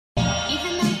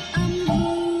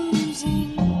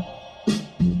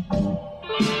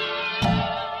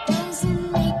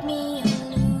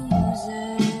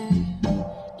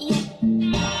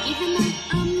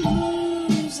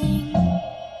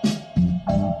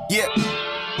Yeah.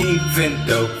 Even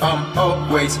though I'm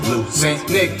always losing,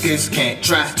 niggas can't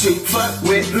try to fuck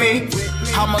with me.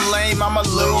 I'm a lame, I'm a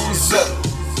loser,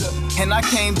 and I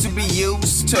came to be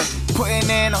used to putting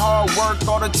in hard work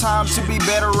all the time to be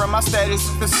better, and my status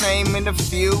is the same in the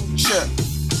future.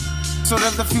 So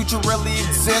does the future really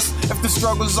exist if the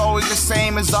struggle's always the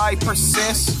same as I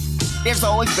persist? There's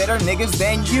always better niggas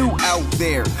than you out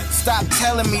there. Stop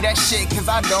telling me that shit, cause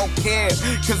I don't care.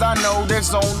 Cause I know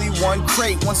there's only one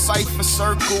crate, one cipher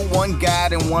circle, one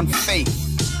God and one fate.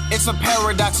 It's a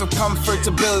paradox of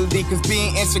comfortability, cause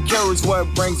being insecure is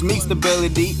what brings me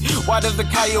stability. Why does the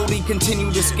coyote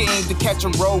continue to scheme to catch a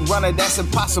road runner that's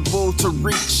impossible to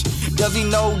reach? Does he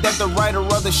know that the writer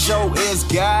of the show is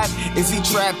God? Is he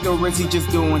trapped or is he just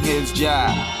doing his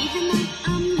job?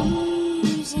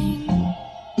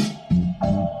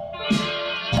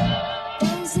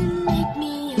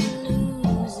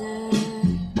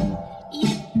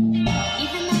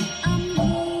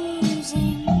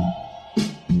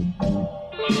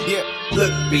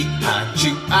 Look behind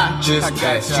you, I just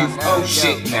got you. Oh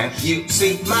shit, now you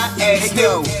see my ass. Hey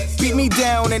yo, beat me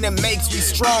down and it makes me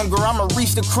stronger. I'ma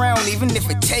reach the crown even if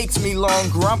it takes me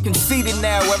longer. I'm conceited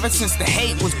now ever since the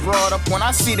hate was brought up. When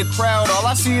I see the crowd, all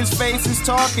I see is faces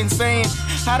talking, saying,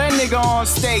 how that nigga on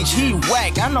stage, he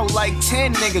whack. I know like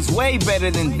 10 niggas way better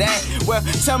than that. Well,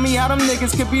 tell me how them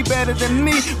niggas could be better than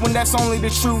me when that's only the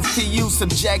truth to you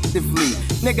subjectively.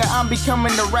 Nigga, I'm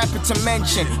becoming the rapper to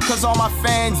mention, cause all my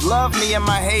fans love me and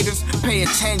my haters pay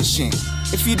attention.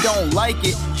 If you don't like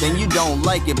it, then you don't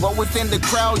like it. But within the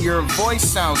crowd, your voice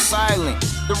sounds silent.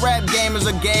 The rap game is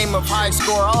a game of high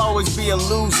score. I'll always be a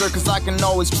loser, cause I can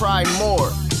always try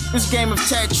more. This game of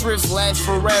Tetris lasts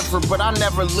forever, but I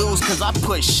never lose, cause I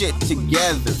put shit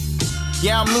together.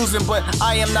 Yeah, I'm losing, but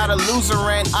I am not a loser,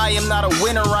 and I am not a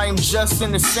winner. I am just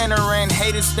in the center, and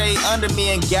haters stay under me,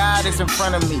 and God is in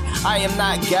front of me. I am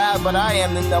not God, but I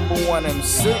am the #1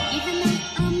 MC.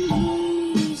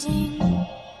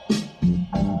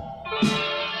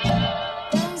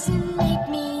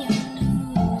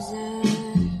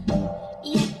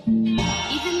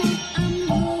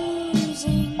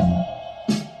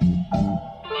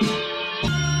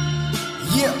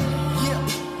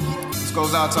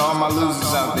 Goes out to all my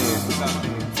losers out there.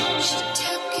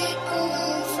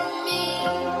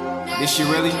 Did she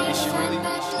really?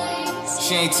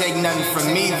 She ain't take nothing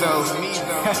from me though.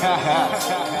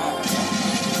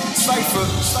 Cypher.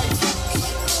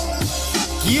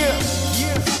 Yeah.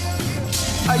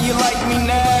 How you like me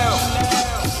now?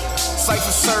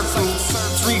 Cypher Circle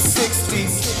 360.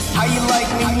 How you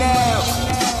like me now?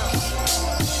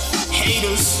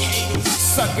 Haters,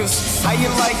 suckers. How you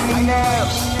like me now?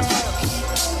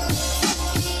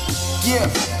 Yeah,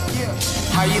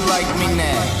 how you like me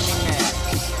now?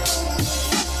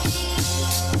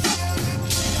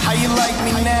 How you like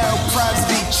me now?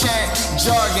 Crosby, Chant,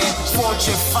 Jargon,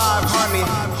 Fortune 500,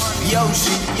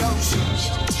 Yoshi.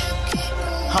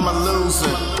 I'm a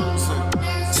loser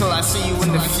till I see you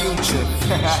in the future.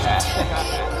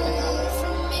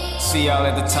 See y'all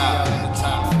at the top.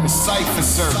 The Cypher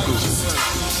Circle.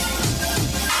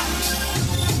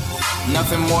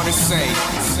 Nothing more to say.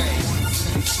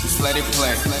 Just let it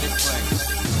play.